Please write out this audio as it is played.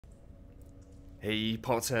Hey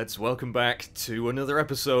Potterheads, welcome back to another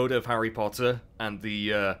episode of Harry Potter and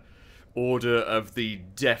the Order of the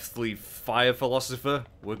Deathly Fire Philosopher.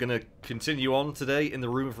 We're gonna continue on today in the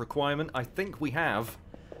Room of Requirement. I think we have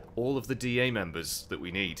all of the DA members that we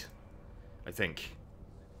need. I think.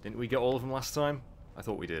 Didn't we get all of them last time? I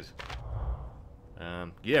thought we did.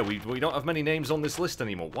 Yeah, we don't have many names on this list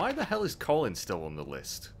anymore. Why the hell is Colin still on the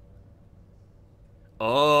list?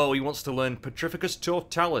 Oh, he wants to learn Petrificus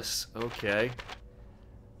Totalis. Okay.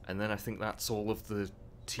 And then I think that's all of the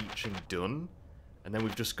teaching done. And then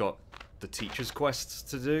we've just got the teacher's quests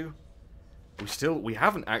to do. We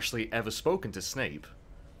haven't actually ever spoken to Snape.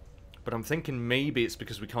 But I'm thinking maybe it's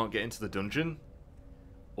because we can't get into the dungeon.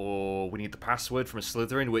 Or we need the password from a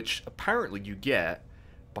Slytherin, which apparently you get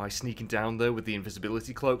by sneaking down there with the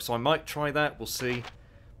invisibility cloak. So I might try that, we'll see.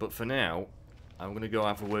 But for now, I'm going to go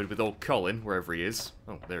have a word with old Colin, wherever he is.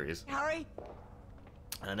 Oh, there he is. Harry?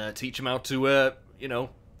 And teach him how to, you know,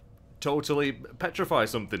 totally petrify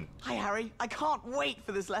something. Hi, Harry. I can't wait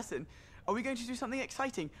for this lesson. Are we going to do something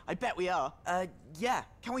exciting? I bet we are. Yeah.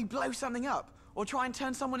 Can we blow something up? Or try and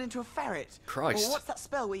turn someone into a ferret? Christ. Or what's that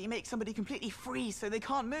spell where you make somebody completely freeze so they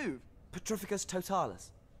can't move? Petrificus Totalis.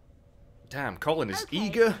 Damn, Colin is Okay,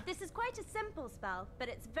 eager. This is quite a simple spell, but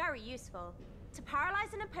it's very useful. To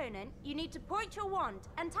paralyze an opponent, you need to point your wand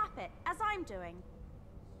and tap it, as I'm doing.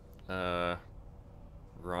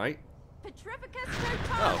 Right. Petrificus Oh,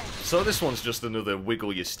 Totalis! so this one's just another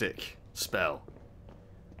wiggle your stick spell.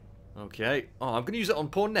 Okay. Oh, I'm gonna use it on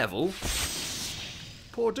poor Neville.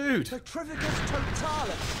 Poor dude. Petrificus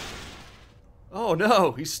Totalis. Oh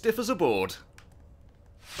no, he's stiff as a board.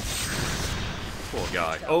 Poor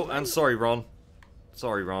guy. Oh, and sorry, Ron.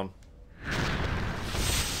 Sorry, Ron.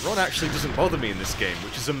 Ron actually doesn't bother me in this game,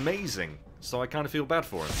 which is amazing. So I kind of feel bad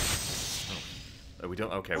for him. Oh, we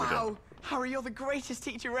don't? Okay, we don't. Wow, Harry, you're the greatest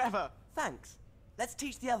teacher ever. Thanks. Let's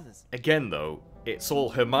teach the others. Again, though, it's all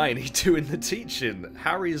Hermione doing the teaching.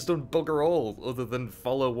 Harry has done bugger all other than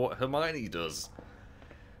follow what Hermione does.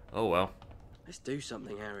 Oh well. Let's do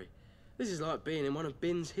something, Harry. This is like being in one of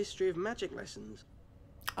Bin's History of Magic lessons.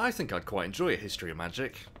 I think I'd quite enjoy a history of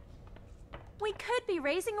magic. We could be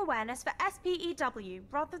raising awareness for SPEW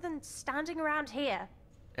rather than standing around here.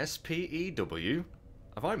 SPEW?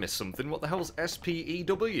 Have I missed something? What the hell's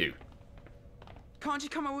SPEW? Can't you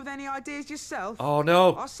come up with any ideas yourself? Oh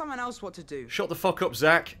no! Ask someone else what to do. Shut the fuck up,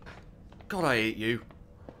 Zach. God, I hate you.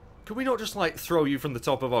 Could we not just, like, throw you from the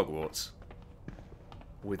top of Hogwarts?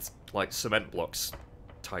 With, like, cement blocks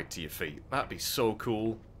tied to your feet. That'd be so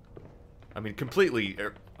cool. I mean, completely...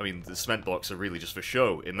 I mean, the cement blocks are really just for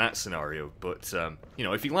show in that scenario, but, you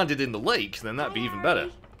know, if you landed in the lake, then that'd be even better.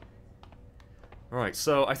 Right,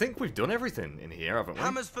 so I think we've done everything in here, haven't we?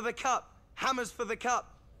 Hammers for the cup. Hammers for the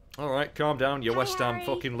cup. Alright, calm down, you Hi, West Ham Harry.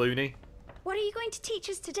 fucking loony. What are you going to teach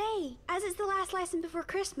us today? As it's the last lesson before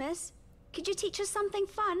Christmas, could you teach us something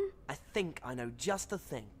fun? I think I know just the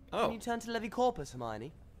thing. Oh. Can you turn to Levicorpus,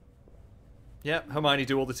 Hermione? Yeah, Hermione,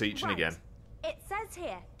 do all the teaching Right. again. It says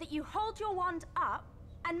here that you hold your wand up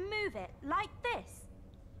and move it like this.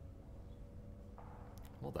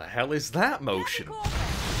 What the hell is that motion?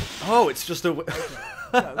 Levicorpus. Oh, it's just a...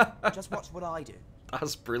 No, just watch what I do.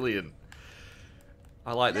 That's brilliant.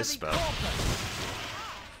 I like this spell.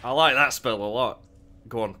 Levicorpus. I like that spell a lot.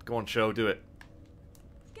 Go on, Cho, do it.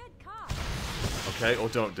 Good card. Okay, or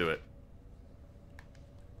don't do it.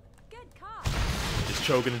 Good card. Is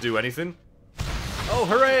Cho gonna do anything? Oh,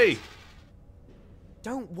 hooray!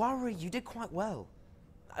 Don't worry, you did quite well.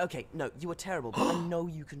 Okay, no, you were terrible, but I know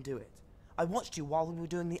you can do it. I watched you while we were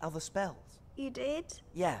doing the other spells. You did?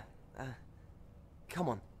 Yeah, come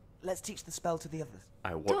on. Let's teach the spell to the others.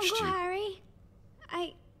 I Don't watched go, you. Harry.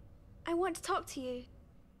 I want to talk to you.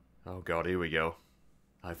 Oh god, here we go.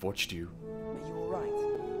 I've watched you. Are you alright?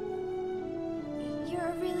 You're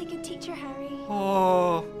a really good teacher, Harry.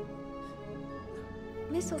 Oh.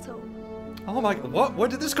 Mistletoe. Oh my... What? Where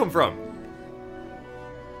did this come from?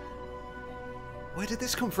 Where did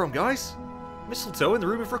this come from, guys? Mistletoe in the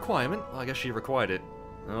Room of Requirement? Well, I guess she required it.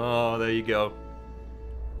 Oh, there you go.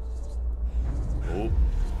 Oh.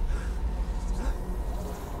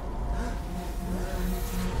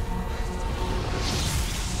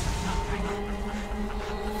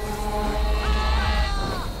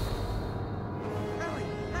 Harry!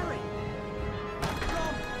 Harry!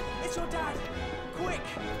 Ron! It's your dad! Quick!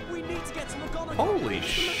 We need to get to McGonagall! Holy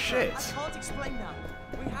shit! I can't explain now.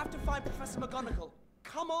 We have to find Professor McGonagall.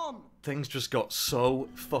 Come on! Things just got so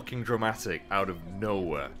fucking dramatic out of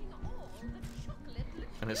nowhere.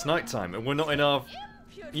 And it's nighttime, and we're not in our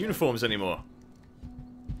uniforms anymore.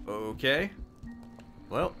 Okay.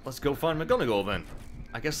 Well, let's go find McGonagall then.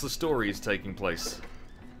 I guess the story is taking place.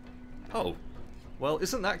 Oh, well,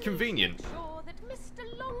 isn't that convenient? Sure that Mr.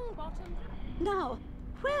 Longbottom. Now,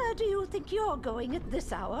 where do you think you're going at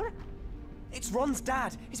this hour? It's Ron's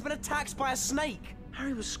dad. He's been attacked by a snake.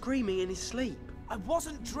 Harry was screaming in his sleep. I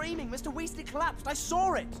wasn't dreaming. Mr. Weasley collapsed. I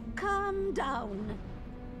saw it. Calm down.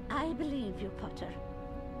 I believe you, Potter.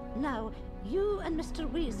 Now, you and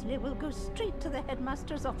Mr. Weasley will go straight to the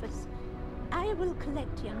headmaster's office. I will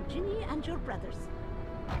collect young Ginny and your brothers.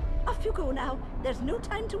 Off you go now. There's no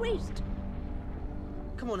time to waste.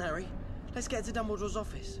 Come on, Harry. Let's get to Dumbledore's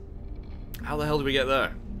office. How the hell do we get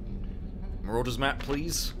there? Marauder's map,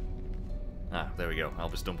 please. Ah, there we go.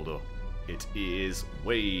 Albus Dumbledore. It is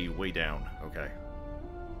way, way down. Okay.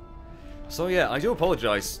 So yeah, I do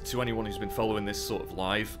apologise to anyone who's been following this sort of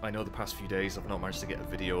live. I know the past few days I've not managed to get a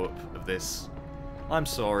video up of this. I'm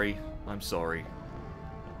sorry. I'm sorry.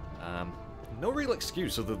 No real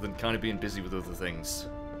excuse other than kind of being busy with other things.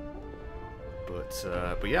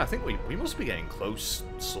 But yeah, I think we must be getting close,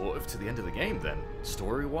 sort of, to the end of the game then.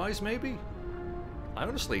 Story-wise, maybe? I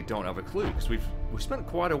honestly don't have a clue, because we've spent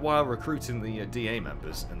quite a while recruiting the DA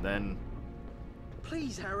members, and then...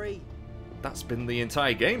 Please, Harry. That's been the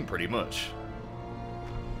entire game, pretty much.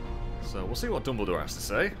 So, we'll see what Dumbledore has to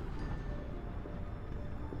say.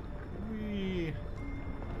 Whee.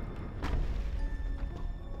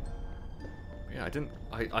 Yeah,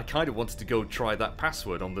 I kind of wanted to go try that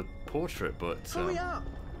password on the portrait, but... Hurry up!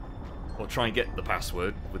 Or try and get the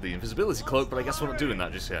password with the invisibility cloak, but I guess we're not doing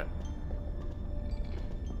that just yet.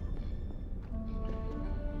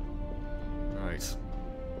 Right.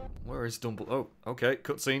 Where is Dumbledore? Oh, okay,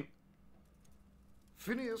 cutscene.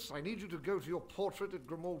 Phineas, I need you to go to your portrait at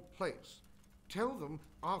Grimmauld Place. Tell them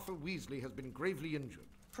Arthur Weasley has been gravely injured.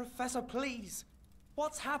 Professor, please.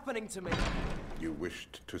 What's happening to me? You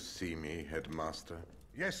wished to see me, Headmaster?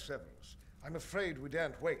 Yes, Severus. I'm afraid we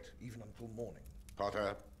daren't wait, even until morning.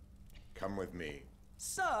 Potter, come with me.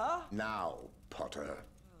 Sir? Now, Potter.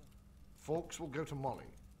 Fawkes will go to Molly.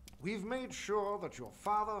 We've made sure that your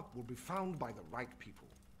father will be found by the right people.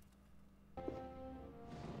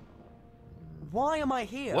 Why am I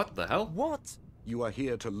here? What the hell? What? You are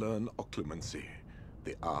here to learn occlumency,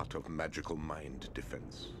 the art of magical mind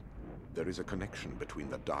defense. There is a connection between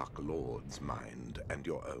the Dark Lord's mind and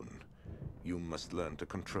your own. You must learn to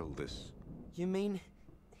control this. You mean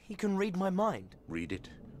he can read my mind? Read it,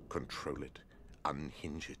 control it,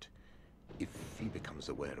 unhinge it. If he becomes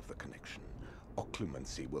aware of the connection,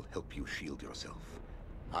 occlumency will help you shield yourself.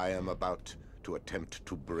 I am about to attempt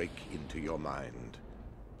to break into your mind.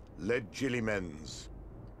 Legilimens.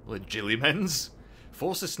 Legilimens?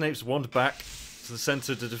 Forces Snape's wand back to the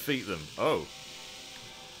center to defeat them. Oh.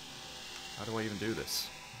 How do I even do this?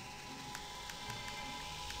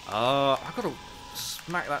 I've got to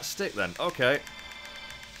smack that stick then. Okay.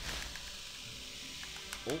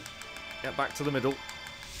 Oh, get back to the middle.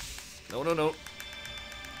 No, no, no.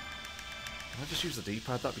 Can I just use the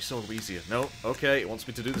D-pad? That'd be so easier. No, okay, it wants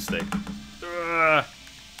me to do the stick. Ugh.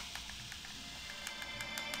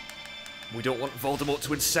 We don't want Voldemort to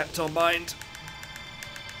incept our mind.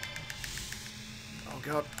 Oh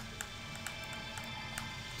god.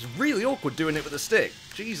 It's really awkward doing it with a stick.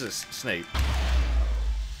 Jesus, Snape.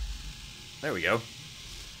 There we go.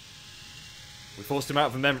 We forced him out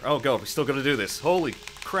of a memory. Oh god, we still got to do this. Holy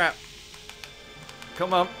crap.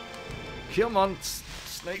 Come on. Come on,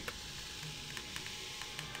 Snape.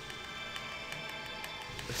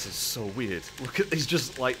 This is so weird. Look at, he's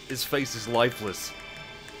just like, his face is lifeless.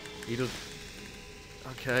 He does...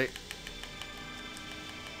 Okay.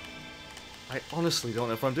 I honestly don't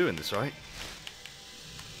know if I'm doing this right.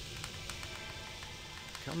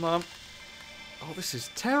 Come on. Oh, this is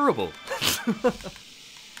terrible.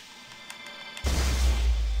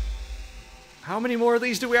 How many more of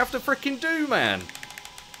these do we have to frickin' do, man?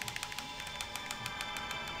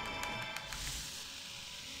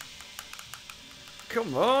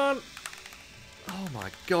 Come on. Oh my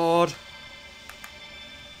god.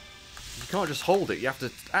 You can't just hold it, you have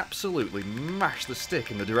to absolutely mash the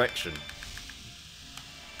stick in the direction.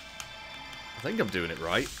 I think I'm doing it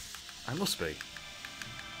right. I must be.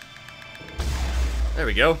 There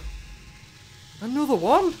we go. Another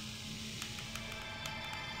one?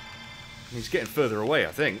 He's getting further away,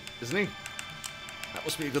 I think, isn't he? That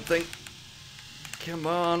must be a good thing. Come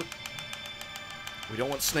on. We don't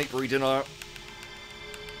want Snape reading our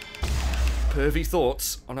pervy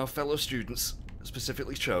thoughts on our fellow students,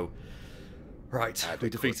 specifically Cho. Right, we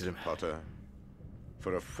defeated him. Potter.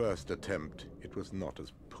 For a first attempt, it was not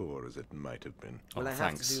as poor as it might have been. Will I have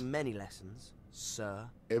thanks. to do many lessons, sir?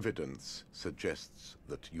 Evidence suggests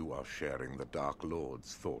that you are sharing the Dark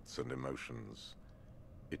Lord's thoughts and emotions.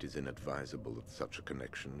 It is inadvisable that such a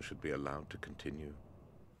connection should be allowed to continue.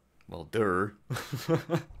 Well, duh.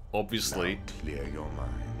 Obviously. Now clear your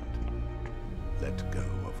mind. Let go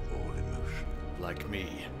of all emotion. Like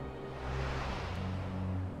me.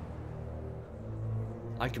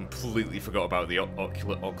 I completely forgot about the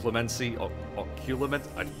occlumency,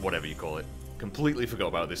 whatever you call it. Completely forgot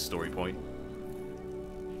about this story point.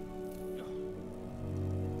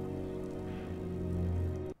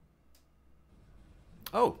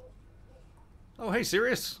 Oh. Oh, hey,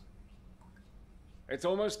 Sirius. It's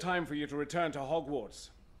almost time for you to return to Hogwarts.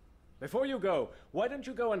 Before you go, why don't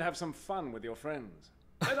you go and have some fun with your friends?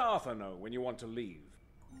 Let Arthur know when you want to leave.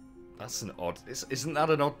 That's an odd... Isn't that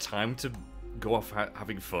an odd time to go off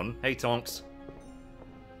having fun? Hey, Tonks.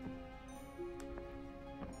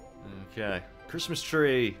 Okay. Christmas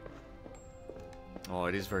tree. Oh,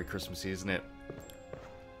 it is very Christmassy, isn't it?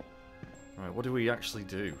 Alright, what do we actually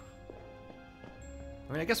do?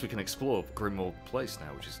 I mean, I guess we can explore Grimmauld Place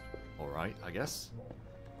now, which is alright, I guess.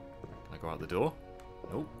 Can I go out the door?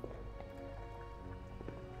 Nope.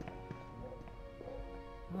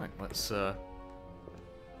 Alright, let's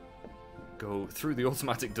go through the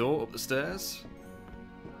automatic door up the stairs.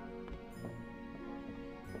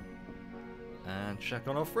 And check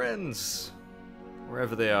on our friends.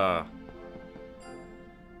 Wherever they are.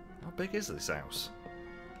 How big is this house?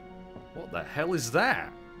 What the hell is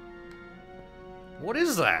that? What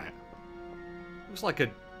is that? Looks like a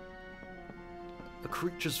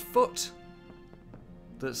creature's foot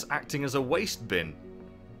that's acting as a waste bin.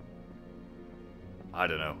 I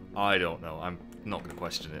don't know. I don't know. I'm not going to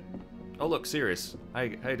question it. Oh, look, Sirius.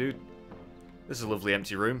 Hey, dude. This is a lovely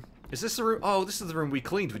empty room. Is this the room? Oh, this is the room we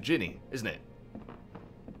cleaned with Ginny, isn't it?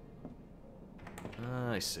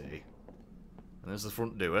 I see. And there's the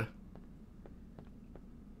front door.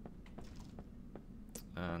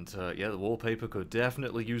 And, yeah, the wallpaper could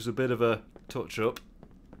definitely use a bit of a touch-up.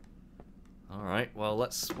 Alright, well,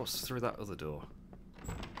 what's through that other door?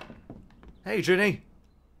 Hey, Ginny!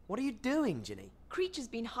 What are you doing, Ginny? Creature's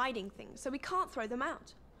been hiding things, so we can't throw them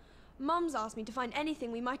out. Mum's asked me to find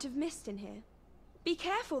anything we might have missed in here. Be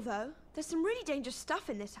careful, though. There's some really dangerous stuff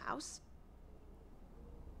in this house.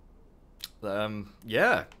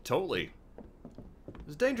 Yeah, totally.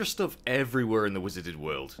 There's dangerous stuff everywhere in the wizarded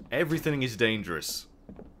world. Everything is dangerous.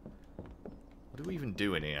 What do we even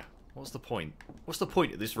do in here? What's the point? What's the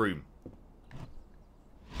point of this room?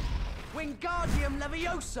 Wingardium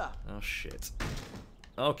Leviosa! Oh, shit.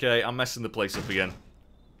 Okay, I'm messing the place up again.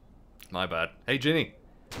 My bad. Hey, Ginny.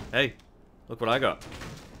 Hey, look what I got.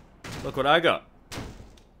 Look what I got.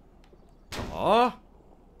 Aw.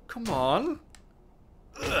 Come on.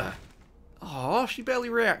 Ugh. Aw, she barely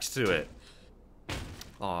reacts to it.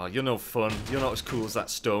 Aw, you're no fun. You're not as cool as that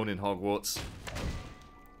stone in Hogwarts.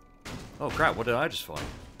 Oh crap, what did I just find?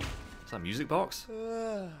 Is that a music box?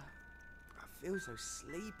 I feel so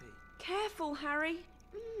sleepy. Careful, Harry.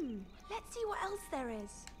 Let's see what else there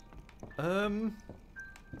is.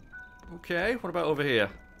 Okay, what about over here?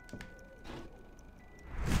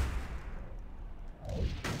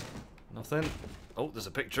 Nothing. Oh, there's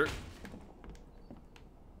a picture.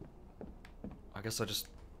 I guess I just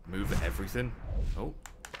move everything. Oh.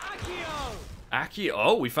 Accio! Accio!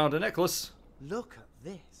 Oh, we found a necklace. Look at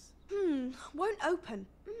this. Won't open.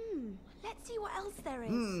 Let's see what else there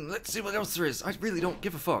is. Let's see what else there is. I really don't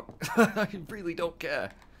give a fuck. I really don't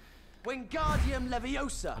care. Wingardium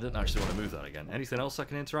Leviosa! I didn't actually want to move that again. Anything else I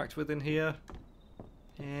can interact with in here?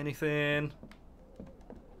 Anything?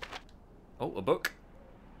 Oh, a book.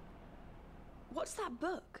 What's that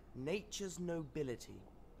book? Nature's Nobility.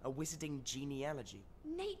 A wizarding genealogy.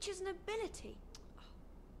 Nature's Nobility.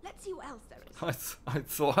 Let's see what else there is. I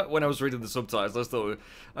thought when I was reading the subtitles,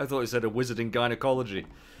 I thought it said a wizarding gynecology.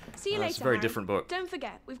 See you later, It's a very Harry. different book. Don't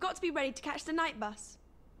forget, we've got to be ready to catch the night bus.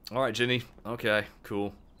 All right, Ginny. Okay,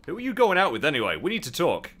 cool. Who are you going out with anyway? We need to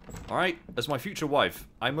talk. All right, as my future wife,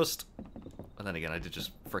 I must. And then again, I did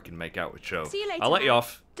just freaking make out with Cho. See you later. I'll let you Harry.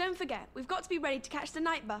 off. Don't forget, we've got to be ready to catch the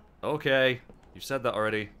night bus. Okay, you've said that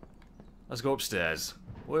already. Let's go upstairs.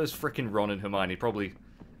 Where's freaking Ron and Hermione? Probably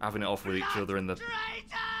having it off with each other in the.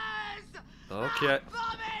 Okay.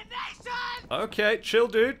 Okay, chill,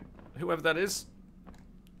 dude. Whoever that is.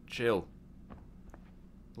 Chill.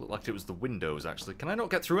 Looked like it was the windows, actually. Can I not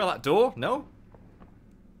get through that door? No?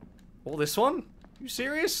 Or this one? You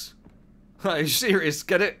serious? Are you serious?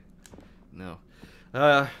 Get it? No.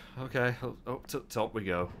 Okay. Up to the top we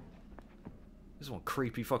go. This is one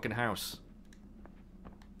creepy fucking house.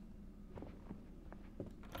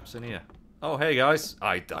 What's in here? Oh, hey guys.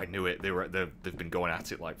 I knew it. They've been going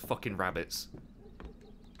at it like fucking rabbits.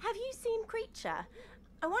 Have you seen Creature?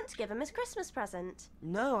 I want to give him his Christmas present.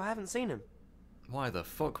 No, I haven't seen him. Why the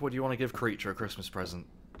fuck would you want to give Creature a Christmas present?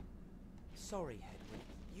 Sorry, Hedwig.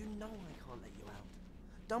 You know I can't let you out.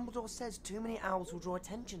 Dumbledore says too many owls will draw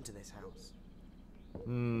attention to this house.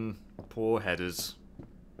 Poor headers.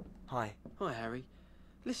 Hi. Hi, Harry.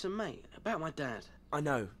 Listen, mate, about my dad. I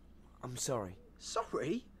know. I'm sorry.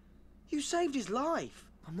 Sorry? You saved his life.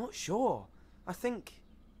 I'm not sure. I think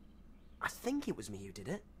it was me who did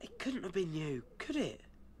it. It couldn't have been you, could it?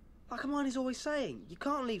 Like Hermione's always saying, you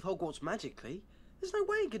can't leave Hogwarts magically. There's no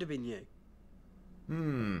way it could have been you.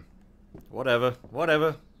 Whatever.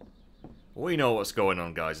 We know what's going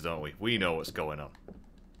on, guys, don't we? We know what's going on.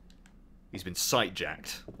 He's been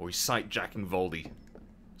sight-jacked. Or he's sight-jacking Voldy.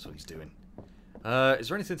 That's what he's doing. Is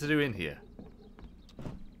there anything to do in here?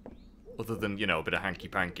 Other than, you know, a bit of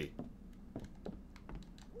hanky-panky.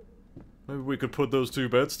 Maybe we could put those two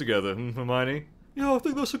beds together, Hermione? Yeah, I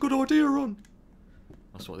think that's a good idea, Ron.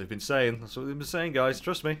 That's what they've been saying. That's what they've been saying, guys.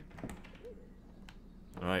 Trust me.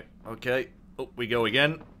 Alright, okay. Up we go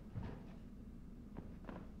again.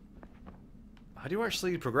 How do you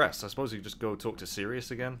actually progress? I suppose you just go talk to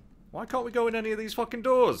Sirius again. Why can't we go in any of these fucking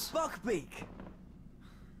doors? Buckbeak!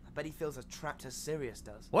 I bet he feels as trapped as Sirius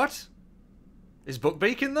does. What? Is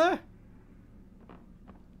Buckbeak in there?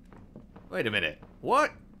 Wait a minute.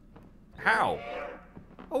 What? How?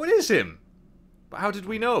 Oh, it is him! But how did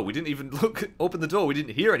we know? We didn't even open the door. We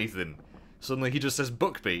didn't hear anything. Suddenly he just says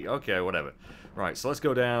Buckbeak. Okay, whatever. Right, so let's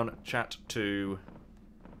go down, chat to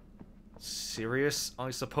Sirius,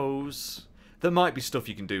 I suppose. There might be stuff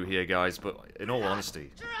you can do here, guys, but in all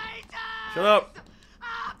honesty... Shut up!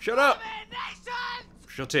 Shut up!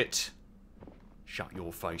 Shut it! Shut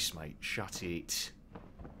your face, mate. Shut it.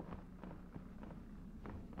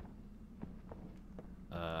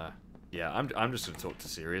 Yeah, I'm just gonna talk to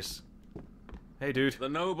Sirius. Hey, dude. The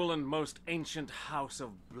noble and most ancient House of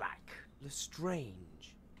Black.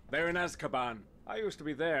 Lestrange. They're in Azkaban. I used to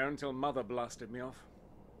be there until Mother blasted me off.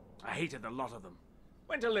 I hated the lot of them.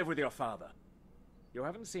 Went to live with your father. You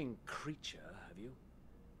haven't seen Creature, have you?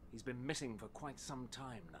 He's been missing for quite some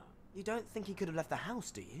time now. You don't think he could have left the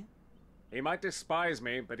house, do you? He might despise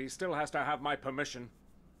me, but he still has to have my permission.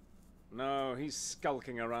 No, he's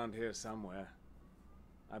skulking around here somewhere.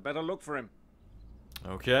 I better look for him.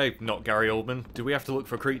 Okay, not Gary Oldman. Do we have to look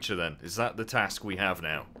for Creature then? Is that the task we have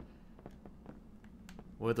now?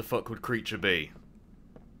 Where the fuck would Creature be?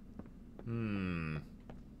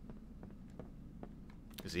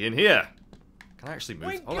 Is he in here? Can I actually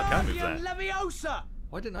move? Oh, I can move that. Leviosa!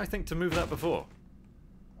 Why didn't I think to move that before?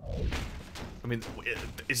 I mean,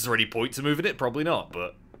 is there any point to moving it? Probably not,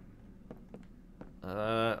 but...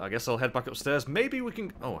 I guess I'll head back upstairs. Maybe we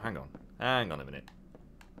can... Oh, hang on. Hang on a minute.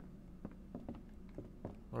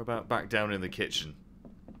 What about back down in the kitchen?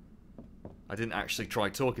 I didn't actually try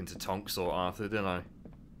talking to Tonks or Arthur, did I?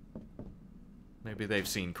 Maybe they've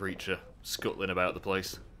seen Creature scuttling about the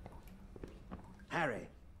place. Harry,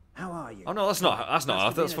 how are you? Oh no, that's not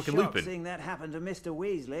Arthur, that's fucking Lupin. Seeing that happen to Mr.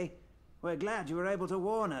 Weasley. We're glad you were able to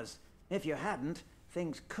warn us. If you hadn't,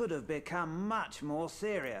 things could have become much more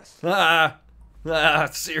serious.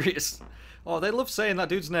 Serious. Oh, they love saying that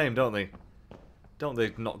dude's name, don't they? Don't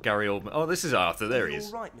they? Not Gary Oldman. Oh, this is Arthur. There he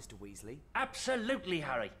is. All right, Mr. Weasley. Absolutely,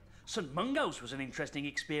 Harry. St. Mungo's was an interesting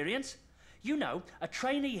experience. You know, a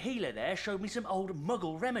trainee healer there showed me some old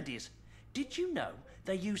Muggle remedies. Did you know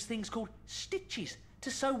they use things called stitches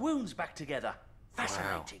to sew wounds back together?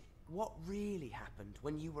 Fascinating. What really happened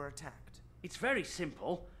when you were attacked? It's very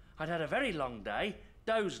simple. I'd had a very long day,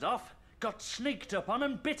 dozed off, got sneaked up on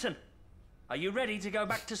and bitten. Are you ready to go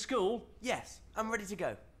back to school? Yes, I'm ready to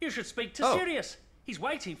go. You should speak to Sirius. He's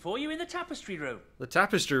waiting for you in the tapestry room. The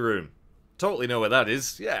tapestry room. Totally know where that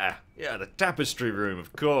is. Yeah, the tapestry room,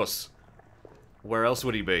 of course. Where else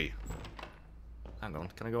would he be? Hang on,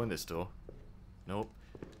 can I go in this door? Nope.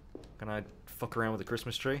 Can I fuck around with the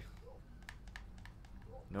Christmas tree?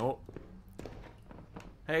 Nope.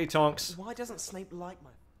 Hey, Tonks. Why doesn't Snape like my...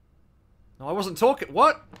 No, I wasn't talking...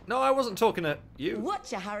 What? No, I wasn't talking to you.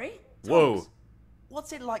 Whatcha, Harry? Whoa. Tonks,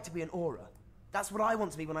 what's it like to be an Auror? That's what I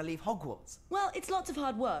want to be when I leave Hogwarts. Well, it's lots of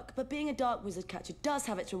hard work, but being a dark wizard catcher does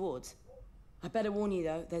have its rewards. I better warn you,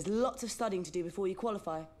 though, there's lots of studying to do before you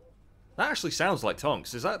qualify. That actually sounds like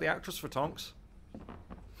Tonks. Is that the actress for Tonks?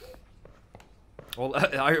 Well,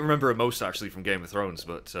 I remember her most, actually, from Game of Thrones,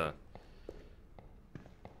 but,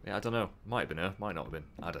 yeah, I don't know. Might have been her, might not have been.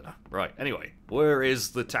 I don't know. Right, anyway. Where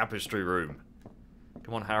is the tapestry room?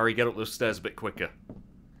 Come on, Harry, get up those stairs a bit quicker.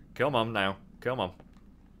 Come on, now. Come on.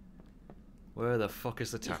 Where the fuck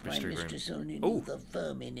is the tapestry room? If my mistress only knew the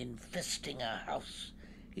vermin infesting our house,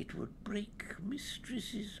 it would break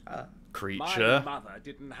mistress's heart. creature. My mother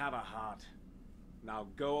didn't have a heart. Now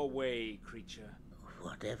go away, creature.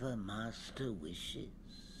 Whatever master wishes.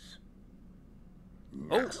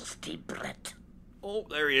 Oh. Nasty brat. Oh,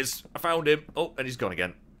 there he is. I found him. Oh, and he's gone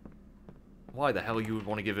again. Why the hell you would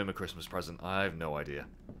want to give him a Christmas present? I have no idea.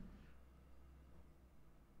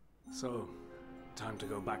 So, time to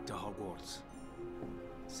go back to Hogwarts.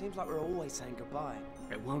 Seems like we're always saying goodbye.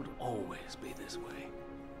 It won't always be this way.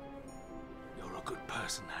 You're a good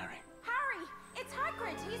person, Harry. Harry, it's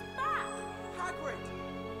Hagrid. He's back. Hagrid,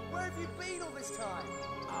 where have you been all this time?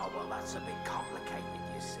 Oh, well, that's a bit complicated,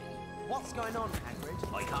 you see. What's going on,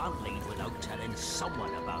 Hagrid? I can't leave without telling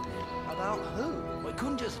someone about him. About who? I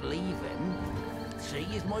couldn't just leave him. See,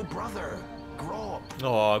 he's my brother, Grop.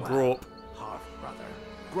 Oh, Grop. Half-brother.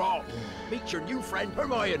 Grop, meet your new friend,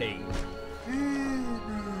 Hermione.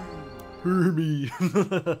 Hermie.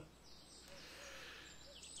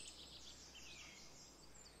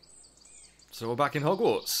 So we're back in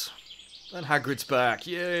Hogwarts. And Hagrid's back,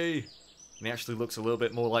 yay! And he actually looks a little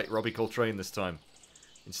bit more like Robbie Coltrane this time.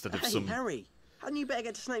 Instead of some Harry, hadn't you better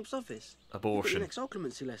get to Snape's office? abortion. Your next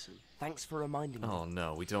occlumency lesson. Thanks for reminding me. Oh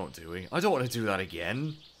no, we don't, do we? I don't want to do that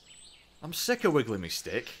again. I'm sick of wiggling me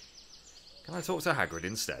stick. Can I talk to Hagrid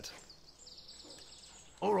instead?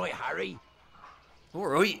 All right, Harry. All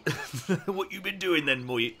right. What you been doing then,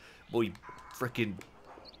 my frickin'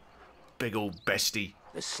 big old bestie?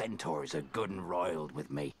 The centaurs are good and riled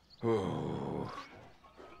with me. Oh.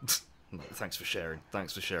 Thanks for sharing.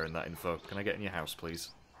 Thanks for sharing that info. Can I get in your house, please?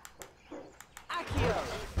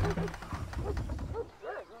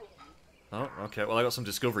 Oh, okay. Well, I got some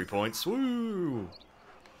discovery points. Woo!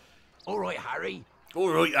 All right, Harry. All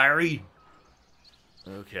right, Harry.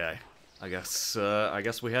 Okay. I guess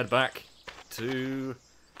we head back to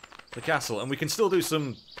the castle, and we can still do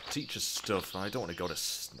some teacher stuff. I don't want to go to.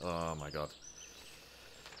 Oh my god.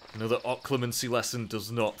 Another occlumency lesson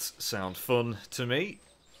does not sound fun to me.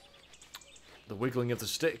 The wiggling of the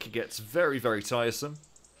stick gets very, very tiresome.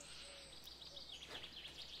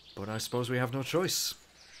 But I suppose we have no choice.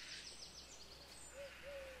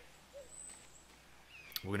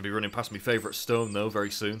 We're going to be running past my favourite stone, though,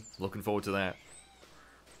 very soon. Looking forward to that.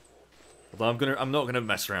 Although I'm not going to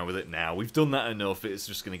mess around with it now. We've done that enough, it's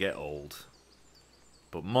just going to get old.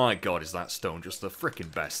 But my god, is that stone just the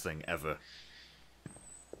frickin' best thing ever.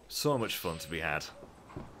 So much fun to be had.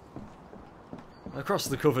 Across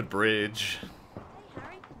the covered bridge.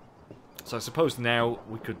 So I suppose now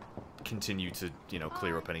we could continue to, you know,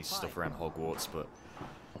 clear up any stuff around Hogwarts, but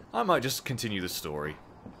I might just continue the story.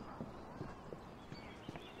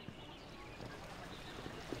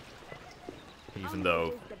 Even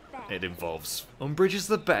though it involves Umbridge is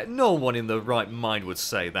the best. No one in the right mind would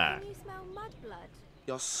say that. Can you smell mudblood?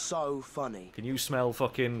 You're so funny. Can you smell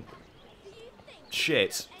fucking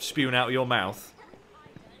shit spewing out of your mouth?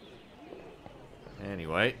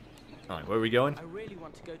 Anyway, alright, where are we going? I really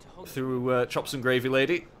want to go to Hogwarts. Through Chops and Gravy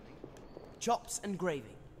Lady. Chops and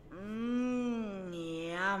gravy.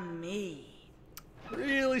 Yummy.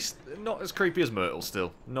 Really, not as creepy as Myrtle.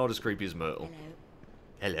 Still, not as creepy as Myrtle.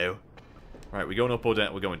 Hello. Right, we going up or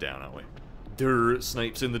down? We're going down, aren't we? Durr,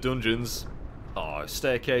 Snape's in the dungeons. Oh,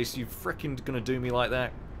 staircase, you frickin' gonna do me like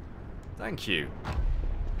that? Thank you.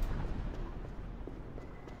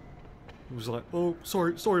 He was like, oh,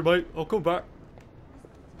 sorry mate, I'll come back.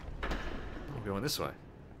 I'm going this way.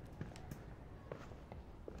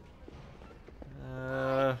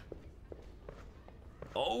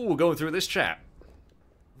 Oh, we're going through this chat.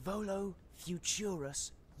 Volo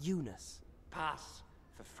Futurus Eunice. Pass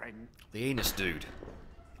for friend. The anus dude.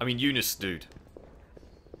 I mean, Eunice dude.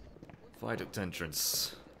 Viaduct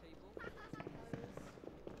entrance.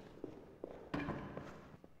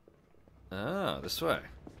 Ah, this way.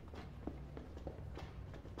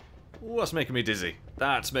 Ooh, that's making me dizzy.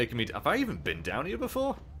 That's making me... Have I even been down here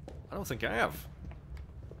before? I don't think I have.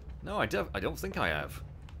 No, I don't think I have.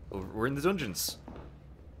 We're in the dungeons.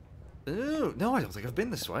 Ooh, no, I don't think I've been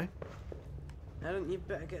this way. Hadn't you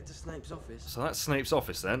better get to Snape's office? So that's Snape's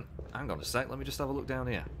office then. Hang on a sec, let me just have a look down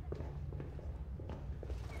here.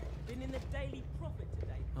 Been in the Daily Prophet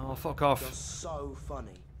today. Oh, fuck off. You're so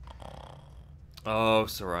funny. Oh,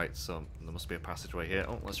 it's alright, so there must be a passageway here.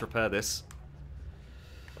 Oh, let's repair this.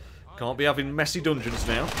 Can't be having messy dungeons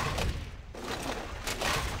now.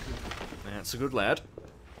 That's a good lad.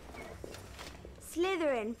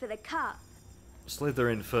 Slytherin for the cup.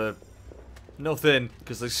 Slytherin for nothing,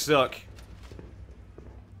 because they suck.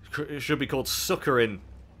 It should be called Suckerin.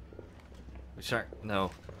 Which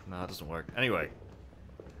no, that doesn't work. Anyway,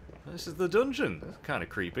 this is the dungeon. That's kind of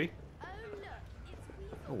creepy.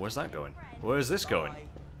 Oh, where's that going? Where's this going?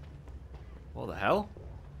 What the hell?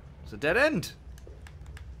 It's a dead end.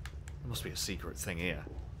 There must be a secret thing here.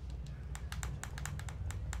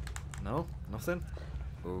 No? Nothing?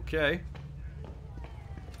 Okay.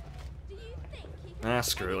 Ah,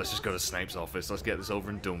 screw it. Let's just go to Snape's office. Let's get this over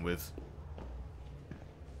and done with.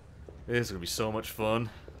 This is going to be so much fun.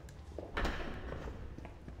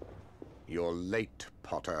 You're late,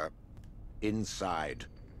 Potter. Inside.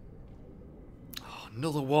 Oh,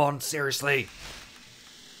 another one. Seriously.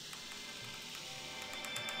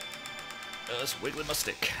 Just wiggling my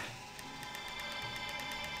stick.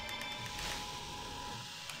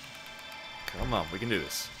 Come on, we can do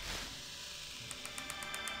this.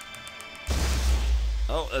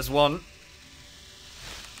 Oh, there's one.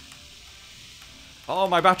 Oh,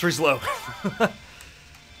 my battery's low.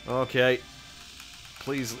 Okay.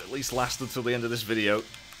 Please at least last until the end of this video.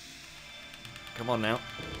 Come on now.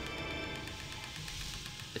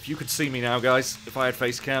 If you could see me now, guys, if I had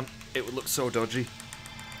face cam, it would look so dodgy.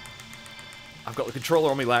 I've got the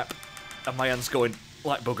controller on my lap, and my hand's going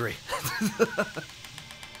like buggery.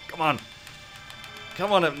 Come on.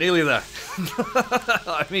 Come on, I'm nearly there.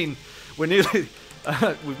 I mean, we're nearly...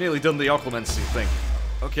 we've nearly done the occlumency thing.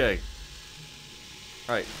 Okay.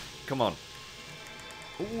 Alright, come on.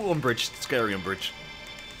 Ooh, Umbridge. Scary Umbridge.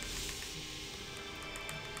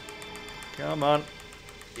 Come on.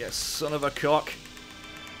 Yes, son of a cock.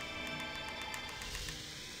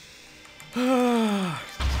 Oh,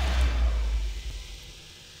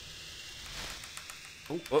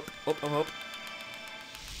 up.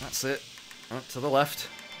 That's it. Up to the left.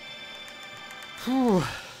 Whew.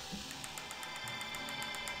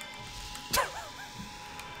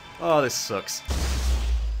 Oh, this sucks.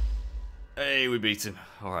 Hey, we beat him.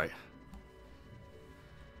 Alright.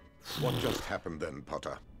 What just happened then,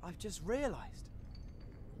 Potter? I've just realised.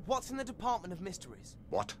 What's in the Department of Mysteries?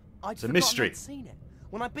 What? It's a mystery. I'd seen it.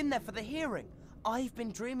 When I've been there for the hearing. I've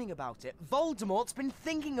been dreaming about it. Voldemort's been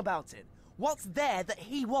thinking about it. What's there that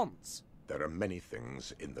he wants? There are many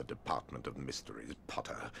things in the Department of Mysteries,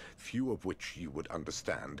 Potter, few of which you would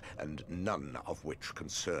understand, and none of which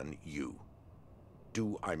concern you.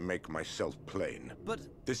 Do I make myself plain? But...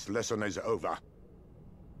 This lesson is over.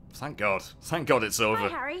 Thank God. Thank God it's over. Hi,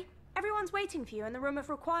 Harry. Everyone's waiting for you in the room of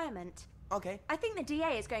requirement. Okay. I think the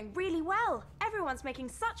DA is going really well. Everyone's making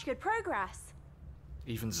such good progress.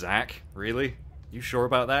 Even Zach? Really? You sure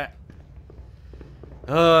about that?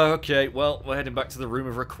 Okay, well, we're heading back to the room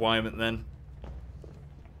of requirement then.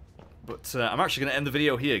 But I'm actually going to end the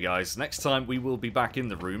video here, guys. Next time we will be back in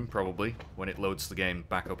the room, probably, when it loads the game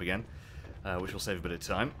back up again, which will save a bit of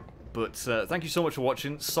time. But thank you so much for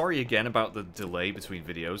watching. Sorry again about the delay between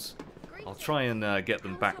videos. I'll try and get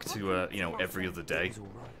them back to, you know, every other day.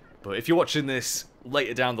 But if you're watching this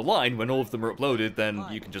later down the line, when all of them are uploaded, then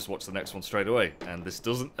you can just watch the next one straight away. And this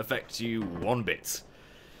doesn't affect you one bit.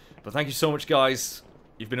 But thank you so much, guys.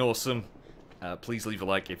 You've been awesome. Please leave a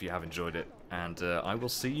like if you have enjoyed it. And I will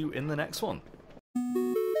see you in the next one.